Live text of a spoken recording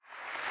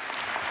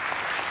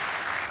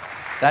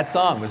That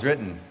song was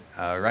written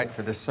right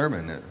for this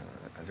sermon.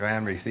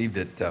 Joanne received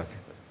it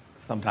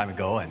some time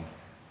ago and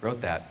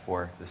wrote that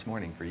for this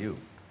morning for you.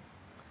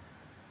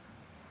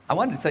 I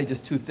wanted to say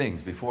just two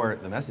things before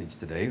the message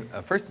today.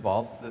 First of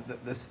all,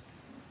 this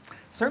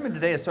sermon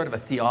today is sort of a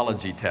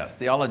theology test.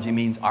 Theology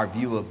means our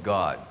view of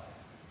God.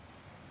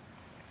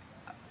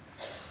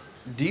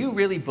 Do you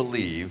really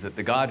believe that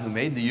the God who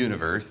made the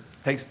universe,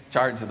 takes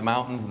charge of the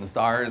mountains and the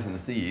stars and the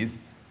seas,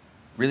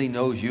 really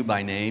knows you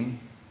by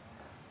name,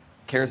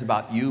 cares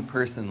about you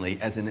personally,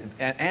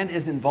 and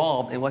is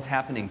involved in what's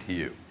happening to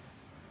you?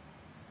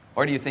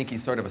 Or do you think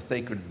he's sort of a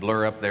sacred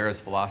blur up there, as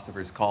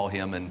philosophers call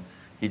him, and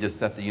he just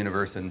set the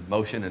universe in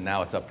motion and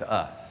now it's up to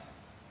us?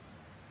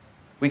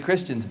 We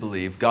Christians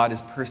believe God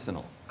is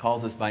personal,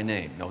 calls us by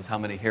name, knows how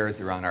many hairs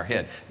are on our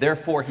head.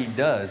 Therefore, he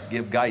does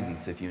give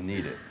guidance if you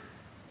need it.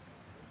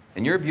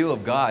 And your view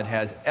of God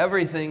has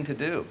everything to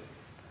do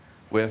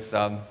with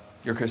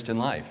your Christian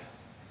life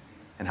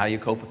and how you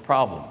cope with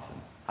problems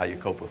and how you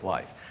cope with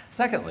life.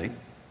 Secondly,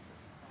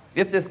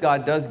 if this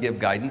God does give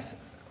guidance,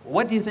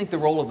 what do you think the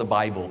role of the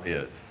Bible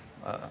is?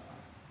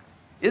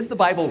 Is the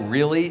Bible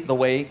really the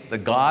way the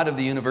God of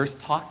the universe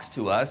talks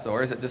to us,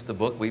 or is it just a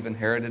book we've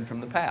inherited from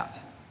the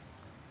past?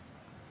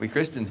 We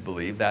Christians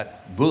believe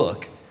that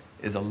book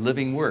is a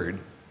living word,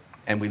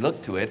 and we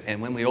look to it, and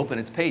when we open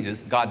its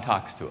pages, God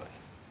talks to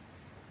us.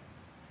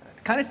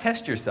 Kind of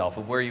test yourself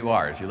of where you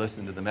are as you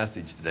listen to the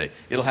message today.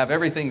 It'll have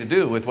everything to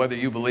do with whether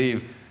you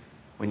believe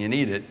when you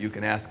need it, you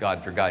can ask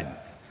God for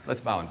guidance.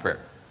 Let's bow in prayer.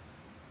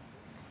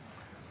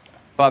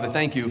 Father,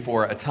 thank you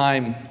for a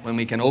time when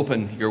we can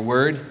open your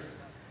word.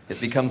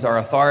 It becomes our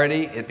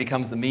authority. It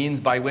becomes the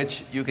means by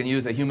which you can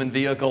use a human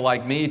vehicle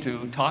like me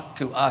to talk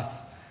to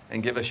us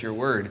and give us your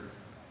word.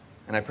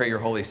 And I pray your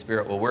Holy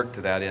Spirit will work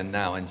to that end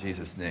now in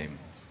Jesus' name.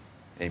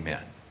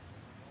 Amen.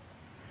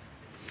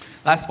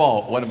 Last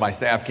fall, one of my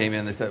staff came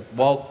in and said,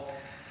 well,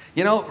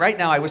 you know, right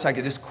now I wish I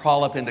could just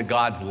crawl up into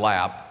God's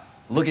lap,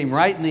 look him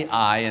right in the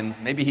eye, and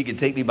maybe he could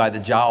take me by the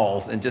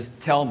jowls and just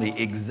tell me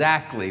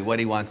exactly what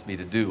he wants me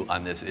to do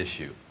on this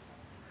issue.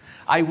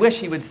 I wish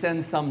he would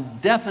send some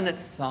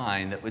definite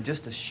sign that would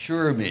just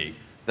assure me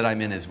that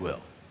I'm in his will.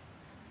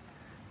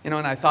 You know,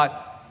 and I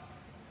thought,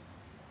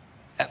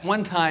 at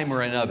one time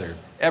or another,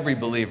 every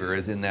believer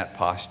is in that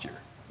posture.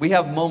 We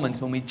have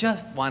moments when we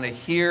just want to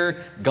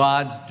hear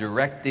God's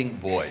directing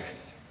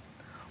voice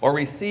or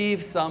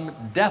receive some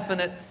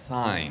definite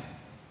sign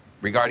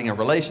regarding a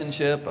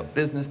relationship, a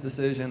business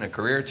decision, a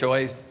career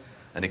choice,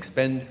 an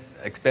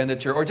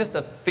expenditure, or just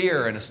a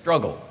fear and a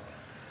struggle.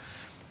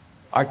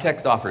 Our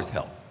text offers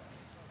help.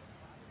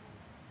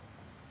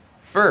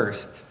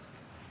 First,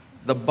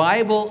 the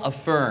Bible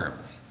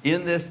affirms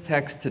in this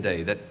text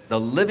today that the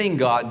living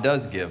God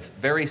does give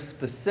very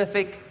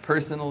specific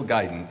personal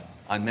guidance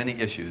on many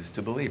issues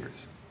to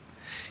believers.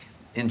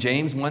 In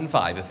James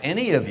 1:5, if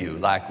any of you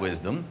lack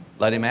wisdom,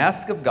 let him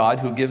ask of God,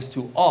 who gives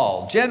to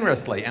all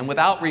generously and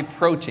without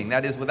reproaching,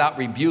 that is, without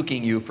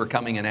rebuking you for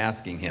coming and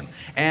asking him,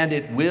 and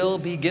it will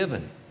be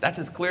given. That's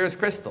as clear as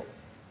crystal.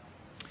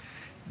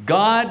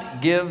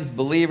 God gives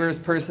believers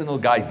personal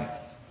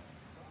guidance,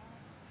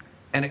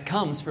 and it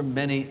comes from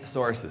many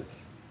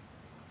sources.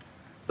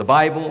 The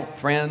Bible,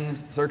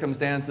 friends,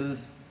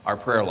 circumstances, our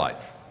prayer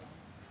life.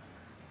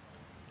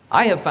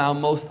 I have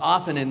found most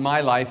often in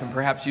my life, and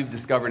perhaps you've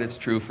discovered it's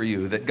true for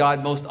you, that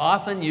God most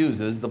often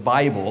uses the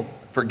Bible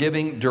for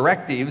giving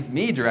directives,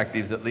 me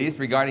directives at least,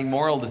 regarding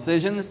moral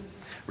decisions,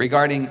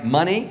 regarding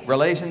money,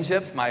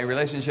 relationships, my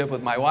relationship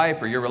with my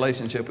wife or your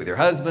relationship with your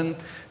husband,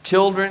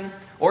 children,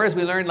 or as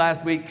we learned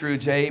last week through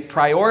Jay,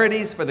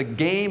 priorities for the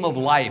game of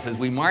life as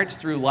we march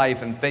through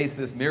life and face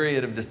this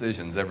myriad of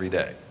decisions every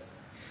day.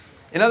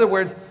 In other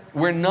words,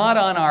 we're not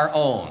on our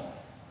own.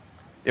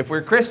 If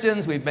we're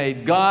Christians, we've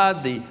made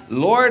God the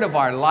Lord of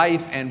our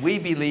life, and we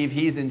believe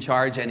he's in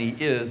charge and he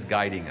is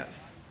guiding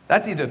us.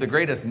 That's either the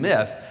greatest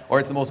myth or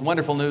it's the most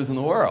wonderful news in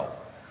the world.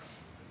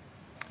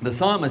 The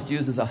psalmist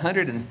uses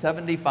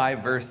 175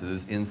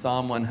 verses in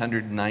Psalm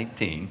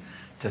 119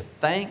 to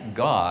thank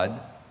God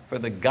for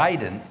the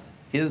guidance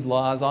his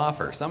laws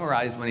offer.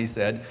 Summarized when he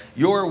said,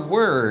 your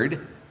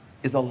word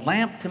is a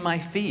lamp to my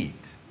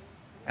feet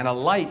and a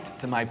light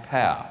to my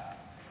path.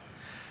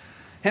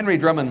 Henry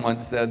Drummond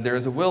once said, there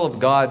is a will of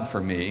God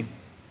for me,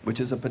 which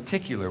is a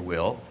particular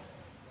will,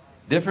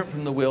 different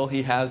from the will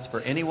he has for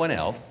anyone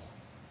else,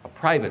 a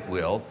private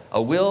will,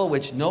 a will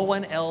which no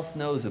one else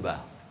knows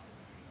about.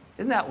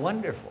 Isn't that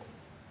wonderful?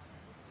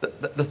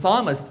 The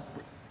psalmist,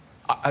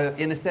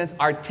 in a sense,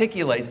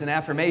 articulates an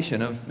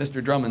affirmation of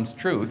Mr. Drummond's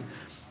truth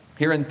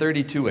here in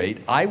 32:8.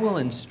 I will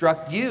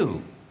instruct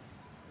you.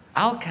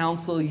 I'll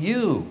counsel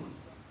you.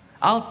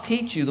 I'll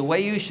teach you the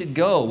way you should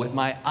go with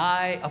my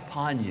eye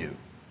upon you.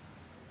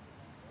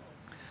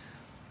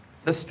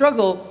 The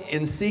struggle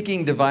in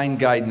seeking divine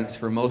guidance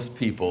for most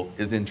people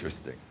is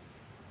interesting.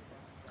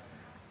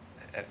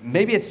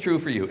 Maybe it's true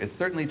for you. It's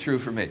certainly true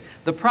for me.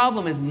 The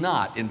problem is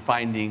not in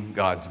finding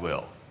God's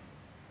will.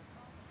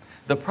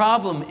 The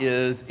problem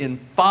is in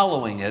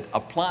following it,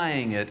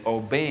 applying it,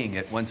 obeying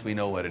it once we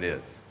know what it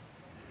is.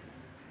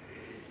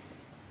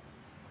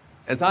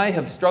 As I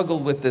have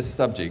struggled with this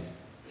subject,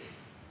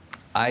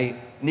 I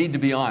need to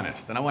be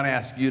honest, and I want to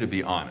ask you to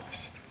be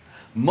honest.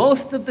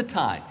 Most of the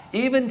time,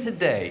 even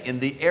today, in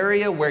the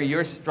area where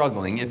you're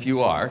struggling, if you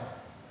are,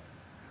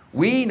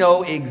 we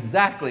know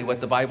exactly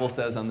what the Bible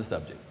says on the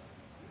subject.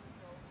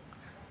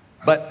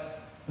 But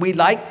we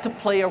like to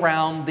play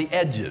around the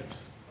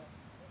edges.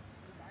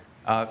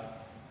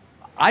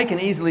 I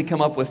can easily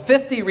come up with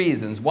 50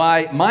 reasons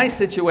why my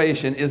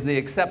situation is the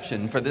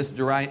exception for this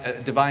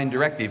divine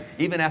directive,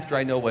 even after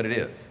I know what it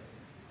is.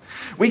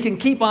 We can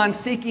keep on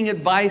seeking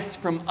advice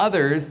from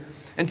others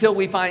until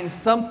we find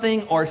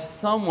something or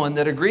someone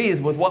that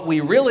agrees with what we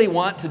really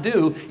want to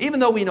do,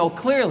 even though we know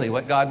clearly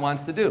what God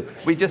wants to do.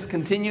 We just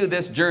continue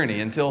this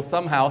journey until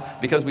somehow,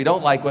 because we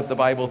don't like what the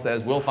Bible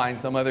says, we'll find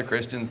some other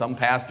Christian, some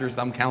pastor,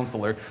 some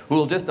counselor, who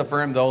will just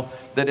affirm, though,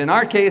 that in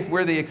our case,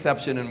 we're the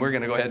exception and we're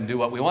going to go ahead and do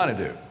what we want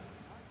to do.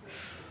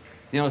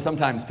 You know,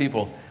 sometimes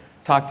people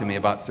talk to me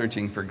about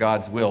searching for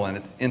God's will, and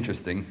it's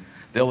interesting.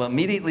 They'll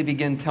immediately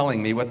begin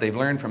telling me what they've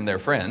learned from their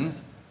friends,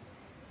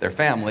 their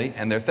family,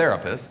 and their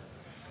therapist.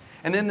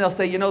 And then they'll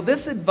say, you know,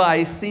 this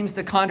advice seems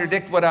to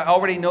contradict what I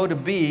already know to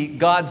be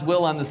God's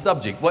will on the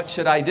subject. What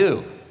should I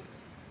do?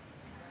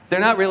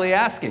 They're not really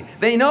asking.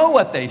 They know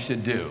what they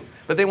should do,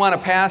 but they want a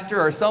pastor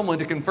or someone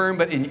to confirm,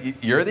 but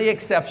you're the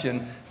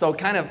exception. So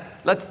kind of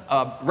let's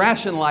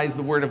rationalize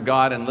the Word of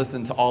God and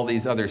listen to all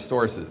these other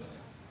sources.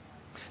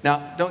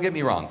 Now, don't get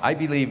me wrong. I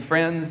believe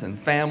friends and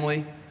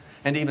family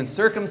and even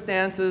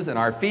circumstances and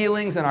our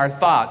feelings and our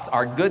thoughts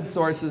are good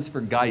sources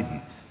for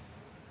guidance.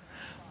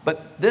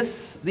 But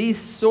these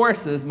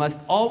sources must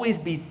always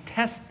be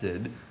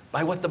tested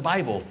by what the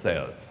Bible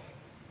says.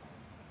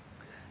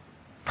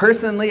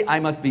 Personally, I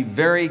must be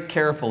very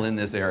careful in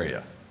this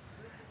area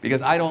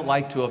because I don't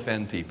like to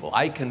offend people.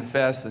 I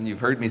confess, and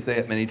you've heard me say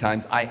it many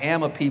times, I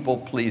am a people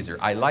pleaser.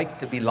 I like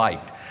to be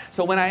liked.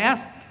 So when I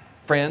ask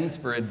friends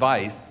for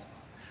advice,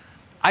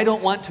 I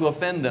don't want to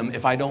offend them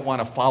if I don't want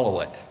to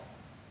follow it.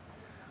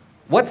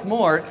 What's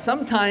more,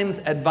 sometimes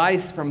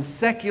advice from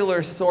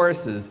secular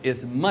sources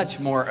is much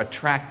more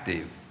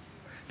attractive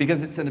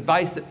because it's an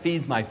advice that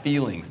feeds my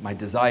feelings, my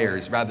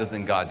desires, rather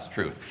than God's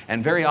truth.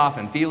 And very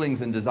often, feelings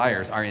and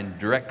desires are in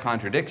direct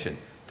contradiction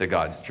to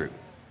God's truth.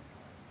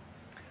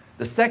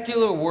 The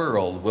secular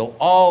world will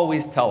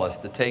always tell us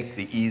to take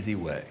the easy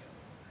way,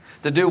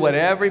 to do what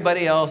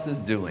everybody else is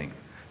doing,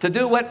 to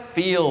do what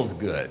feels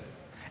good.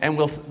 And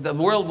the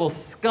world will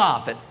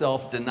scoff at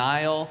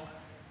self-denial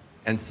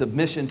and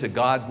submission to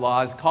God's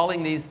laws,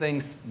 calling these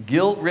things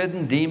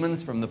guilt-ridden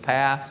demons from the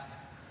past.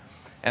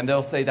 And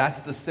they'll say that's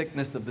the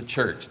sickness of the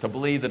church, to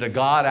believe that a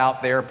God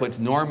out there puts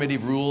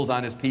normative rules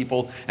on his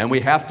people and we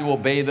have to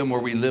obey them or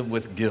we live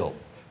with guilt.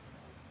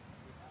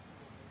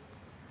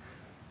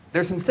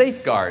 There's some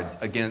safeguards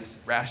against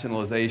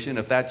rationalization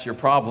if that's your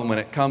problem when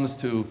it comes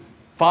to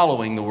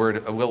following the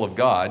will of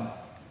God.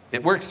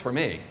 It works for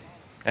me,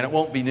 and it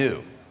won't be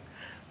new.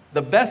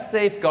 The best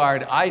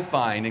safeguard I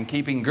find in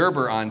keeping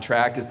Gerber on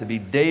track is to be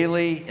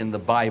daily in the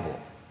Bible,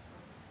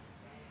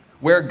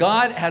 where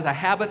God has a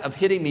habit of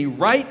hitting me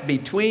right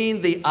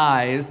between the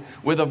eyes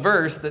with a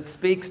verse that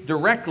speaks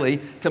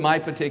directly to my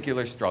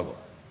particular struggle.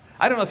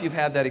 I don't know if you've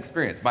had that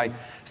experience. My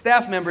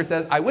staff member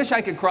says, I wish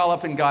I could crawl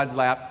up in God's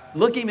lap,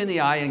 look him in the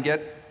eye, and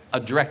get a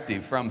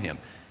directive from him.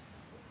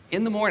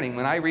 In the morning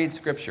when I read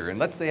Scripture, and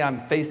let's say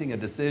I'm facing a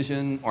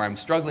decision or I'm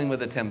struggling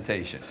with a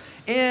temptation,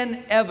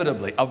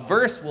 inevitably, a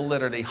verse will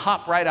literally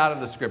hop right out of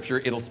the Scripture.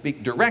 It'll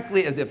speak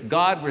directly as if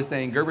God were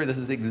saying, Gerber, this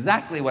is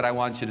exactly what I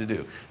want you to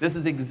do. This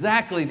is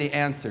exactly the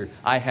answer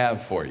I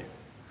have for you.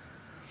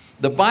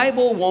 The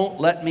Bible won't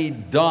let me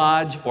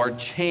dodge or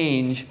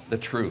change the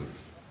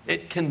truth.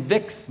 It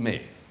convicts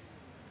me.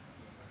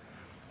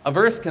 A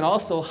verse can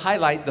also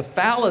highlight the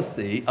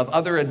fallacy of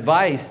other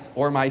advice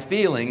or my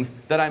feelings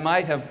that I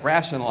might have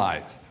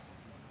rationalized.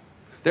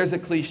 There's a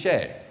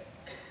cliche.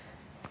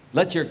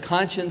 Let your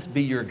conscience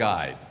be your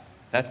guide.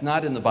 That's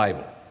not in the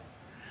Bible.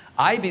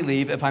 I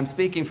believe if I'm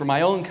speaking for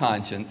my own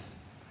conscience,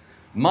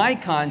 my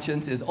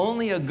conscience is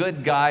only a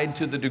good guide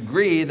to the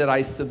degree that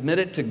I submit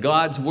it to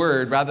God's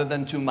word rather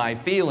than to my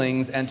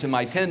feelings and to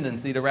my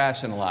tendency to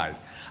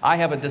rationalize. I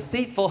have a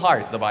deceitful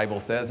heart, the Bible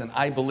says, and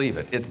I believe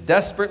it. It's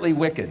desperately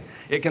wicked.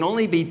 It can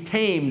only be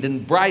tamed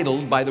and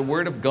bridled by the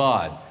word of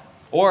God.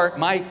 Or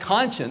my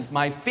conscience,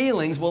 my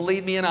feelings will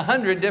lead me in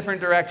 100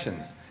 different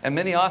directions, and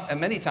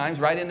many times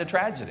right into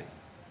tragedy.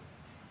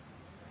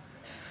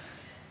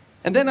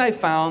 And then I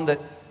found that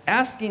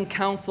asking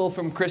counsel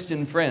from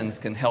Christian friends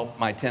can help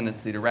my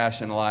tendency to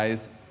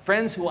rationalize.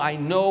 Friends who I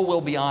know will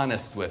be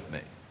honest with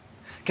me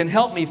can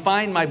help me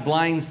find my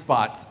blind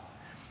spots.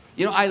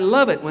 You know, I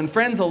love it when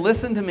friends will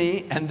listen to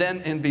me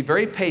and be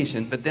very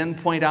patient, but then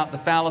point out the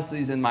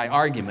fallacies in my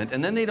argument,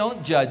 and then they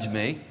don't judge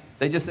me.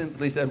 They just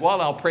simply said, well,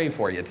 I'll pray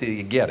for you till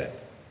you get it.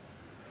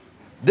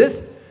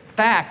 This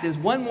fact is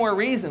one more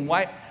reason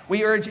why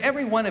we urge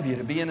every one of you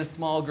to be in a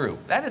small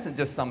group. That isn't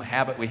just some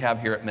habit we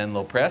have here at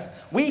Menlo Press.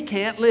 We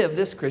can't live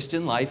this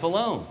Christian life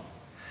alone.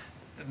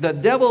 The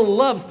devil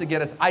loves to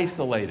get us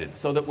isolated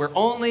so that we're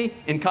only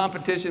in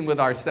competition with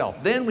ourselves.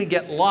 Then we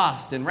get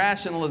lost in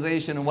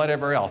rationalization and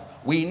whatever else.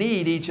 We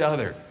need each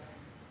other.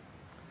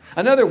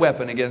 Another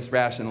weapon against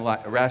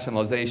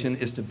rationalization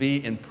is to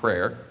be in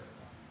prayer.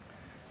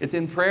 It's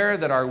in prayer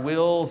that our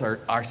wills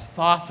are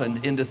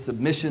softened into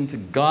submission to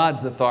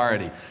God's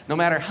authority. No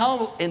matter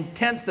how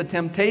intense the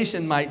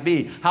temptation might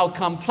be, how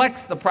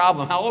complex the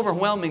problem, how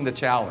overwhelming the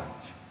challenge.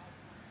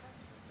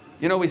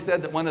 You know, we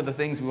said that one of the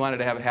things we wanted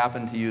to have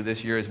happen to you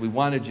this year is we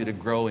wanted you to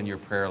grow in your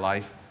prayer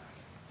life.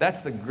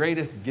 That's the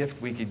greatest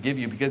gift we could give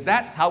you, because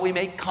that's how we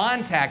make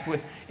contact with,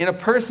 in a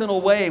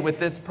personal way, with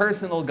this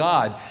personal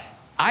God.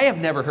 I have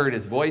never heard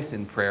His voice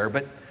in prayer,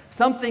 but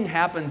something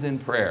happens in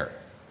prayer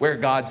where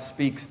God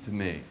speaks to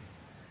me.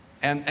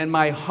 And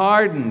my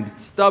hardened,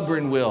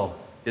 stubborn will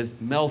is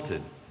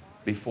melted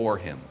before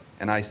Him,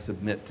 and I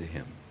submit to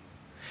Him.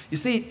 You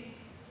see,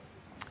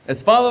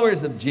 as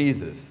followers of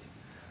Jesus,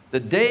 the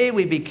day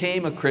we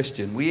became a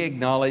Christian, we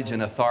acknowledge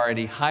an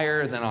authority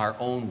higher than our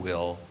own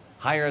will,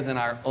 higher than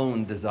our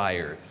own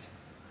desires.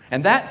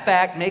 And that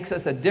fact makes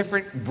us a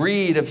different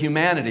breed of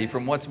humanity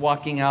from what's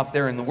walking out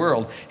there in the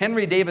world.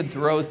 Henry David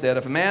Thoreau said,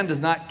 if a man does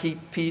not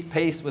keep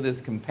pace with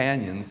his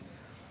companions,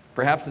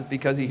 perhaps it's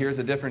because he hears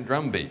a different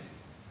drumbeat.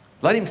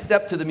 Let him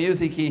step to the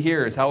music he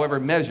hears, however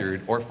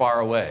measured or far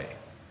away.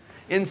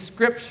 In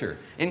Scripture,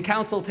 in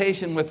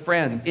consultation with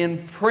friends,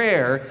 in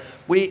prayer,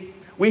 we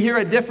hear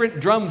a different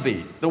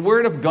drumbeat, the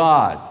Word of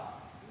God.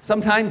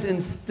 Sometimes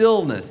in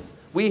stillness,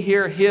 we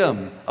hear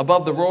Him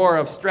above the roar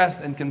of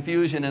stress and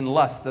confusion and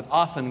lust that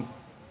often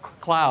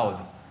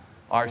clouds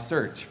our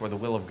search for the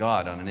will of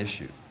God on an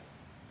issue.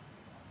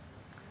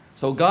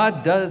 So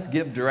God does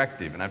give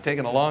directive, and I've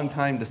taken a long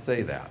time to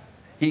say that.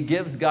 He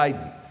gives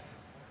guidance.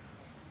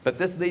 But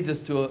this leads us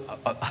to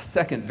a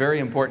second very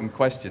important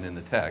question in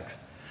the text.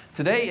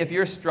 Today, if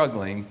you're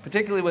struggling,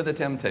 particularly with a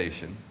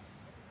temptation,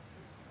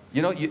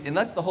 you know,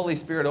 unless the Holy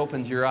Spirit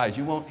opens your eyes,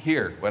 you won't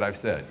hear what I've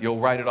said. You'll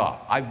write it off.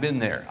 I've been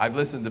there. I've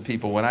listened to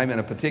people when I'm in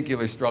a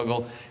particular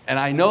struggle, and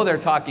I know they're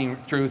talking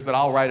truth, but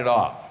I'll write it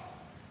off.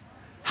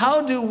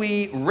 How do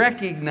we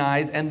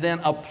recognize and then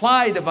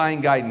apply divine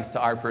guidance to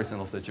our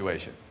personal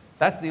situation?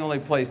 That's the only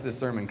place this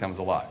sermon comes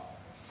alive.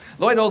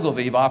 Lloyd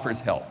Ogilvie offers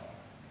help.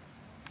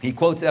 He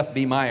quotes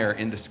F.B. Meyer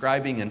in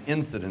describing an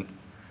incident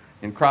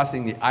in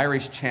crossing the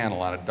Irish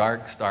Channel on a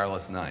dark,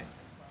 starless night.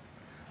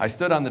 I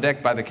stood on the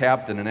deck by the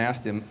captain and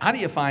asked him, how do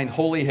you find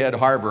Holyhead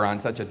Harbor on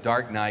such a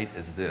dark night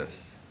as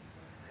this?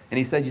 And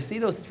he said, you see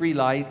those three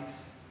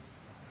lights?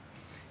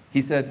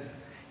 He said,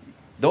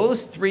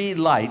 those three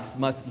lights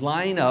must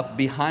line up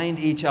behind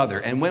each other.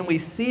 And when we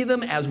see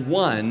them as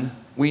one,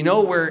 we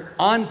know we're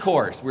on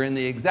course, we're in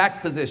the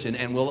exact position,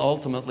 and we'll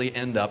ultimately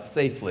end up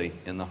safely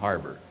in the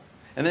harbor.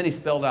 And then he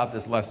spelled out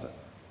this lesson.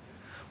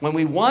 When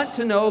we want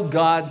to know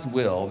God's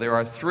will, there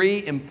are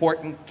three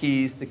important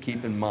keys to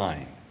keep in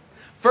mind.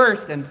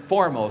 First and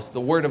foremost, the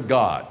Word of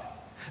God.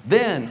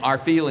 Then our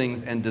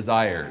feelings and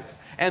desires.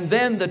 And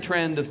then the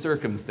trend of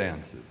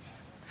circumstances.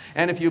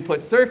 And if you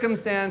put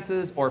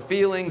circumstances or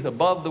feelings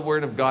above the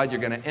Word of God, you're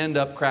going to end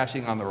up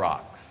crashing on the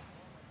rocks.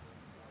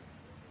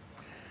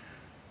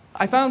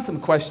 I found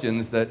some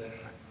questions that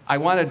I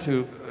wanted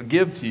to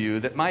give to you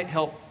that might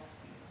help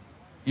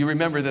you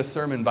remember this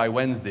sermon by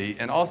Wednesday.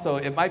 And also,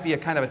 it might be a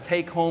kind of a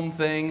take-home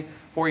thing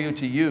for you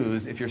to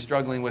use if you're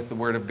struggling with the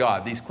Word of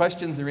God. These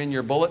questions are in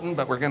your bulletin,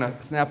 but we're going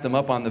to snap them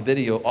up on the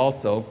video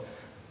also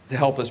to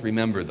help us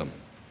remember them.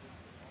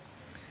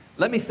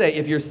 Let me say,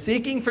 if you're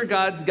seeking for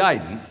God's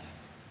guidance,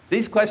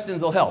 these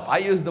questions will help. I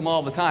use them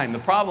all the time. The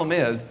problem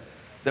is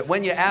that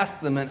when you ask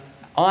them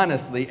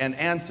honestly and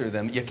answer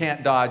them, you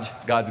can't dodge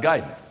God's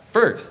guidance.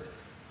 First,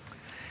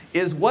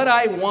 is what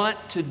I want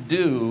to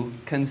do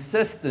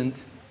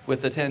consistent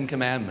with the Ten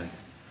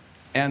Commandments?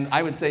 And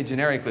I would say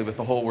generically with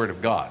the whole Word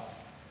of God.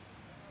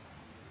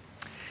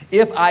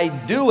 If I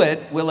do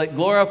it, will it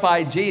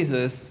glorify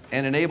Jesus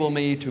and enable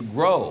me to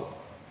grow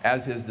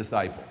as His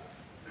disciple?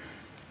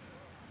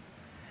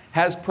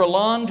 Has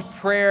prolonged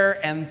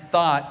prayer and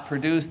thought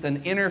produced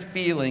an inner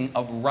feeling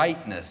of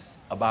rightness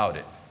about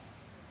it?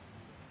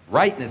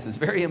 Rightness is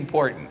very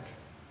important.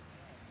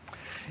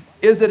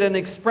 Is it an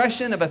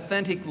expression of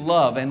authentic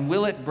love, and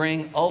will it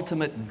bring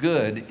ultimate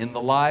good in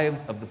the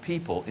lives of the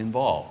people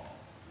involved?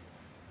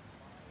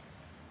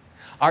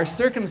 Are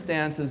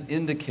circumstances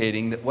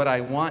indicating that what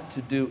I want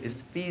to do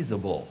is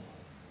feasible?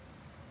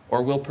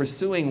 Or will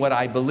pursuing what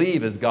I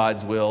believe is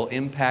God's will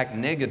impact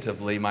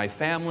negatively my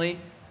family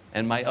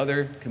and my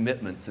other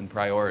commitments and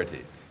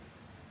priorities?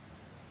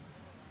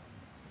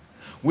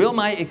 Will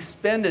my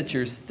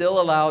expenditures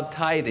still allow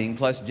tithing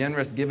plus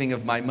generous giving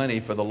of my money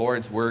for the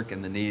Lord's work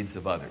and the needs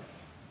of others?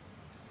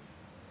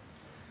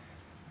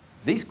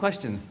 These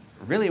questions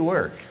really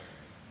work.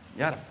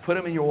 You ought to put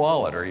them in your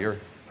wallet or your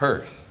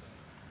purse.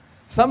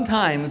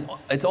 Sometimes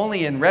it's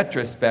only in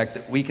retrospect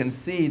that we can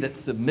see that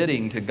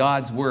submitting to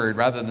God's Word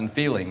rather than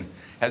feelings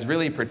has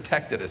really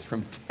protected us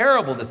from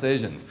terrible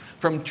decisions,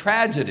 from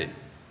tragedy.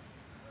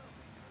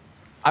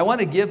 I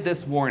want to give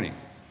this warning.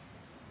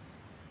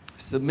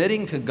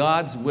 Submitting to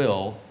God's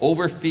will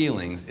over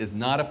feelings is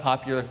not a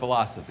popular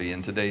philosophy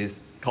in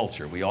today's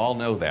culture. We all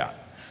know that.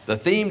 The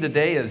theme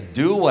today is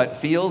do what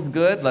feels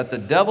good, let the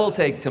devil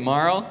take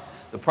tomorrow.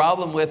 The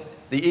problem with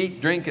the eat,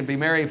 drink, and be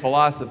merry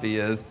philosophy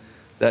is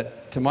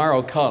that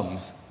tomorrow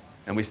comes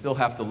and we still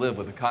have to live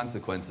with the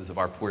consequences of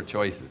our poor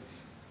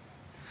choices.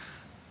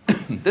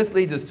 This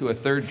leads us to a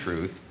third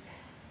truth.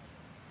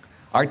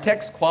 Our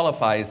text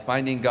qualifies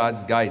finding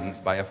God's guidance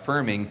by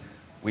affirming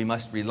we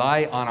must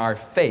rely on our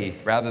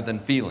faith rather than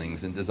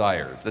feelings and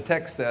desires. The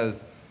text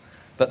says,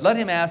 "But let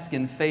him ask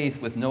in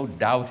faith with no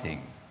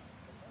doubting.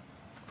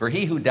 For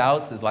he who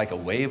doubts is like a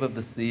wave of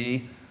the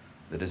sea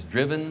that is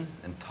driven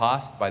and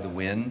tossed by the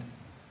wind.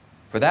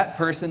 For that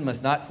person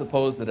must not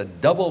suppose that a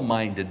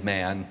double-minded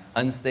man,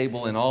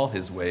 unstable in all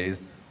his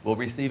ways, will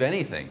receive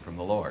anything from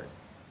the Lord."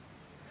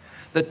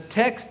 The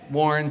text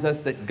warns us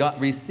that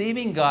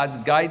receiving God's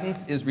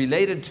guidance is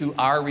related to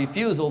our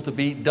refusal to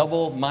be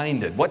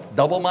double-minded. What's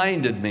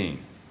double-minded mean?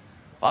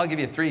 Well, I'll give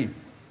you 3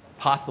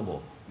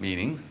 possible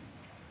meanings.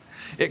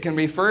 It can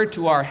refer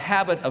to our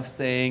habit of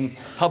saying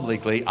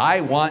publicly,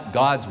 "I want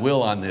God's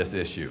will on this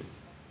issue."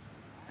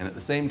 And at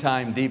the same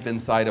time, deep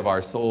inside of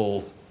our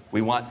souls,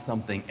 we want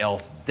something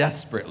else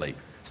desperately,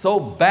 so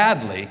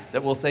badly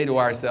that we'll say to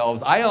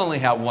ourselves, "I only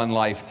have one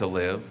life to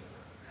live.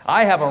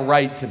 I have a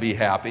right to be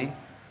happy.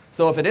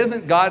 So if it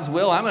isn't God's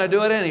will, I'm going to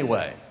do it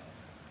anyway."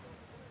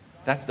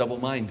 That's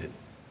double-minded.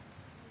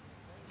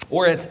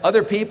 Or it's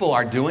other people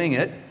are doing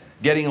it,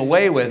 getting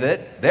away with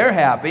it, they're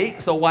happy,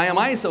 so why am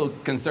I so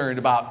concerned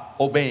about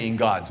obeying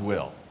God's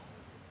will?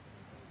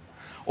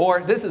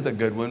 Or this is a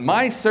good one,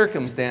 "My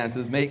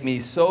circumstances make me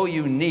so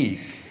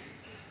unique.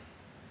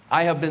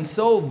 I have been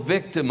so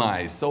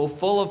victimized, so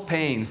full of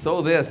pain,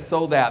 so this,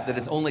 so that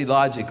it's only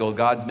logical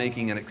God's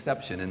making an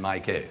exception in my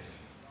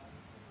case."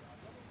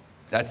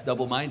 That's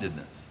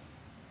double-mindedness.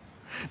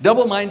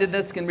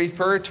 Double-mindedness can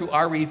refer to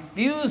our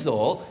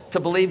refusal to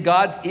believe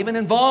God's even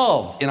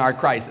involved in our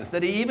crisis,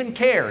 that He even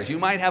cares. You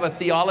might have a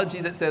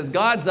theology that says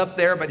God's up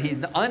there, but He's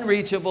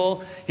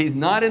unreachable, He's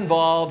not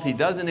involved, He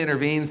doesn't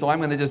intervene, so I'm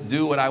going to just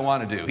do what I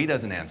want to do. He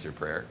doesn't answer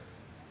prayer.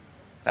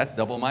 That's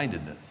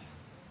double-mindedness.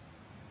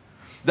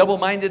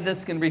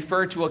 Double-mindedness can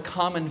refer to a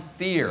common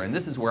fear, and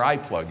this is where I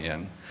plug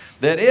in,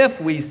 that if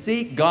we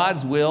seek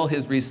God's will,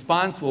 His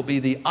response will be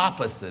the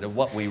opposite of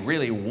what we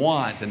really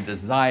want and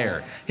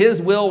desire.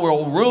 His will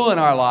ruin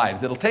our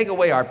lives. It'll take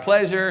away our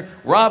pleasure,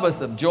 rob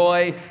us of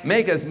joy,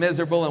 make us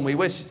miserable, and we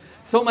wish,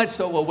 so much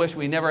so we'll wish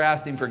we never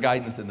asked Him for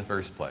guidance in the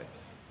first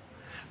place.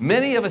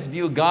 Many of us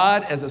view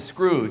God as a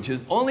Scrooge who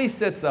only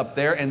sits up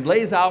there and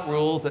lays out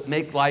rules that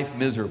make life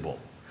miserable.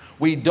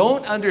 We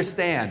don't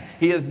understand.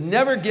 He has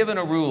never given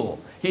a rule.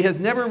 He has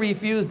never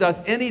refused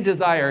us any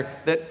desire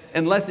that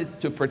unless it's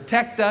to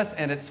protect us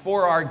and it's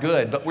for our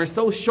good. But we're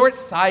so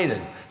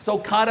short-sighted, so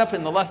caught up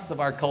in the lusts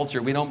of our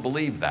culture, we don't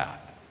believe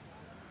that.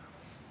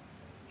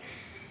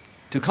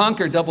 To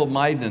conquer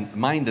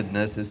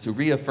double-mindedness is to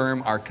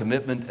reaffirm our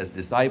commitment as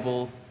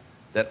disciples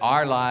that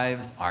our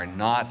lives are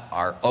not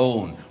our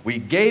own. We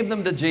gave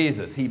them to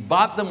Jesus. He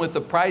bought them with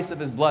the price of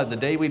His blood the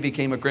day we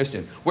became a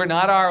Christian. We're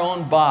not our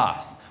own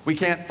boss. We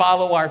can't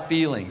follow our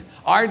feelings.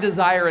 Our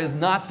desire is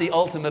not the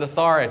ultimate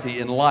authority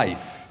in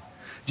life.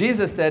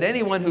 Jesus said,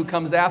 "Anyone who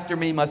comes after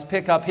me must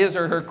pick up his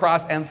or her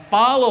cross and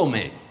follow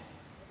me."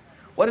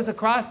 What does a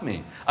cross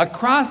mean? A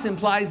cross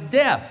implies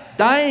death,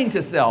 dying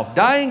to self,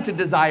 dying to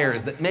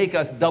desires that make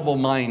us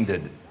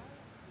double-minded.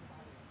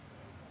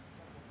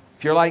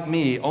 If you're like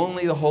me,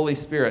 only the Holy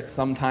Spirit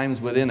sometimes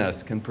within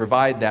us can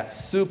provide that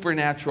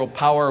supernatural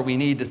power we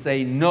need to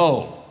say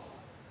no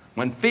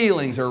when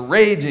feelings are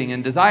raging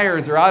and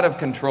desires are out of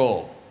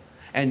control.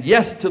 And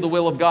yes to the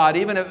will of God,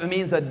 even if it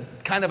means a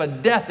kind of a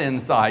death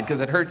inside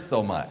because it hurts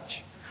so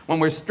much. When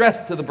we're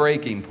stressed to the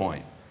breaking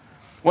point.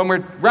 When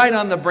we're right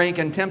on the brink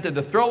and tempted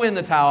to throw in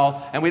the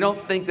towel and we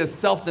don't think this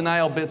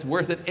self-denial bit's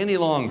worth it any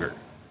longer.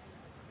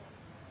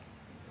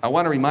 I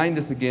want to remind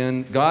us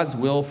again, God's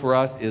will for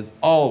us is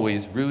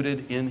always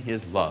rooted in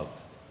His love.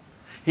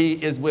 He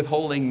is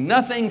withholding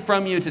nothing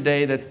from you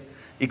today that's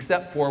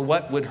except for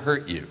what would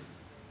hurt you.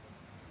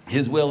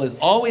 His will is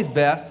always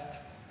best.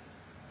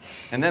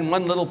 And then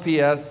one little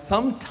PS,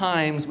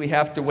 sometimes we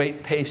have to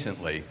wait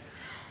patiently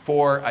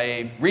for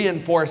a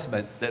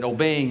reinforcement that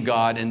obeying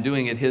God and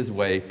doing it His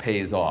way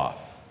pays off.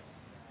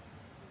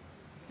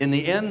 In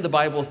the end, the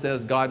Bible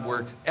says God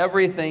works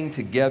everything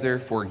together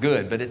for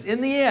good, but it's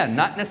in the end,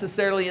 not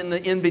necessarily in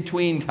the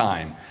in-between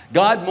time.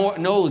 God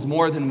knows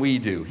more than we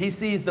do. He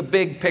sees the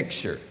big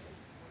picture.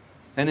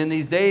 And in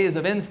these days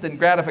of instant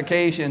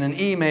gratification and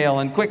email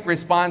and quick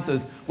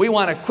responses, we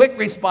want a quick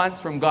response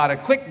from God, a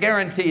quick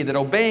guarantee that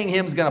obeying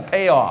Him is going to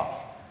pay off.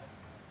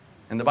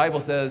 And the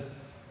Bible says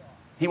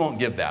He won't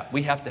give that.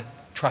 We have to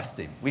trust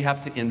Him. We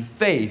have to, in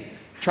faith,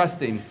 trust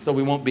Him so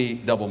we won't be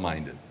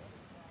double-minded.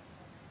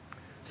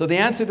 So the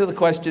answer to the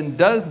question,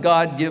 does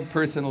God give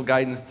personal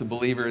guidance to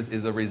believers,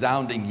 is a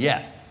resounding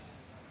yes.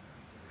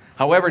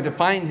 However, to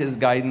find His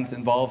guidance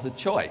involves a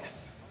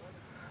choice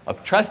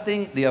of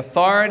trusting the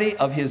authority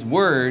of His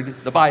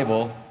Word, the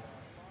Bible,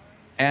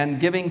 and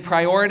giving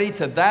priority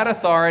to that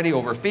authority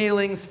over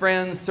feelings,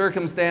 friends,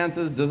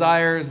 circumstances,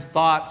 desires,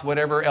 thoughts,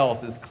 whatever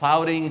else is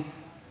clouding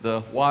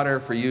the water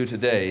for you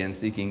today in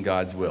seeking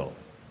God's will.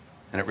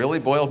 And it really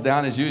boils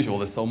down, as usual,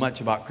 to so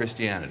much about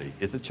Christianity.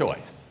 It's a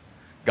choice.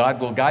 God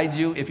will guide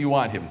you if you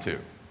want Him to.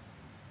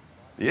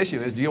 The issue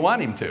is, do you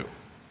want Him to?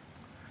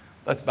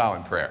 Let's bow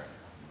in prayer.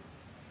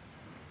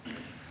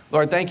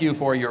 Lord, thank you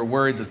for your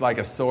word that's like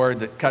a sword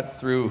that cuts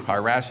through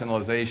our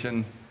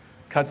rationalization,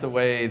 cuts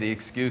away the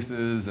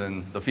excuses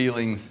and the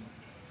feelings.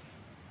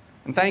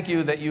 And thank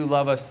you that you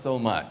love us so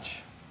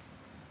much,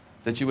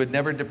 that you would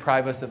never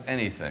deprive us of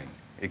anything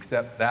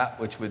except that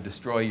which would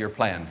destroy your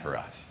plan for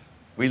us.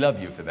 We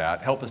love you for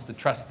that. Help us to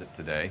trust it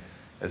today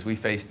as we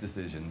face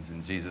decisions.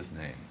 In Jesus'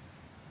 name,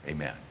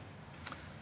 amen.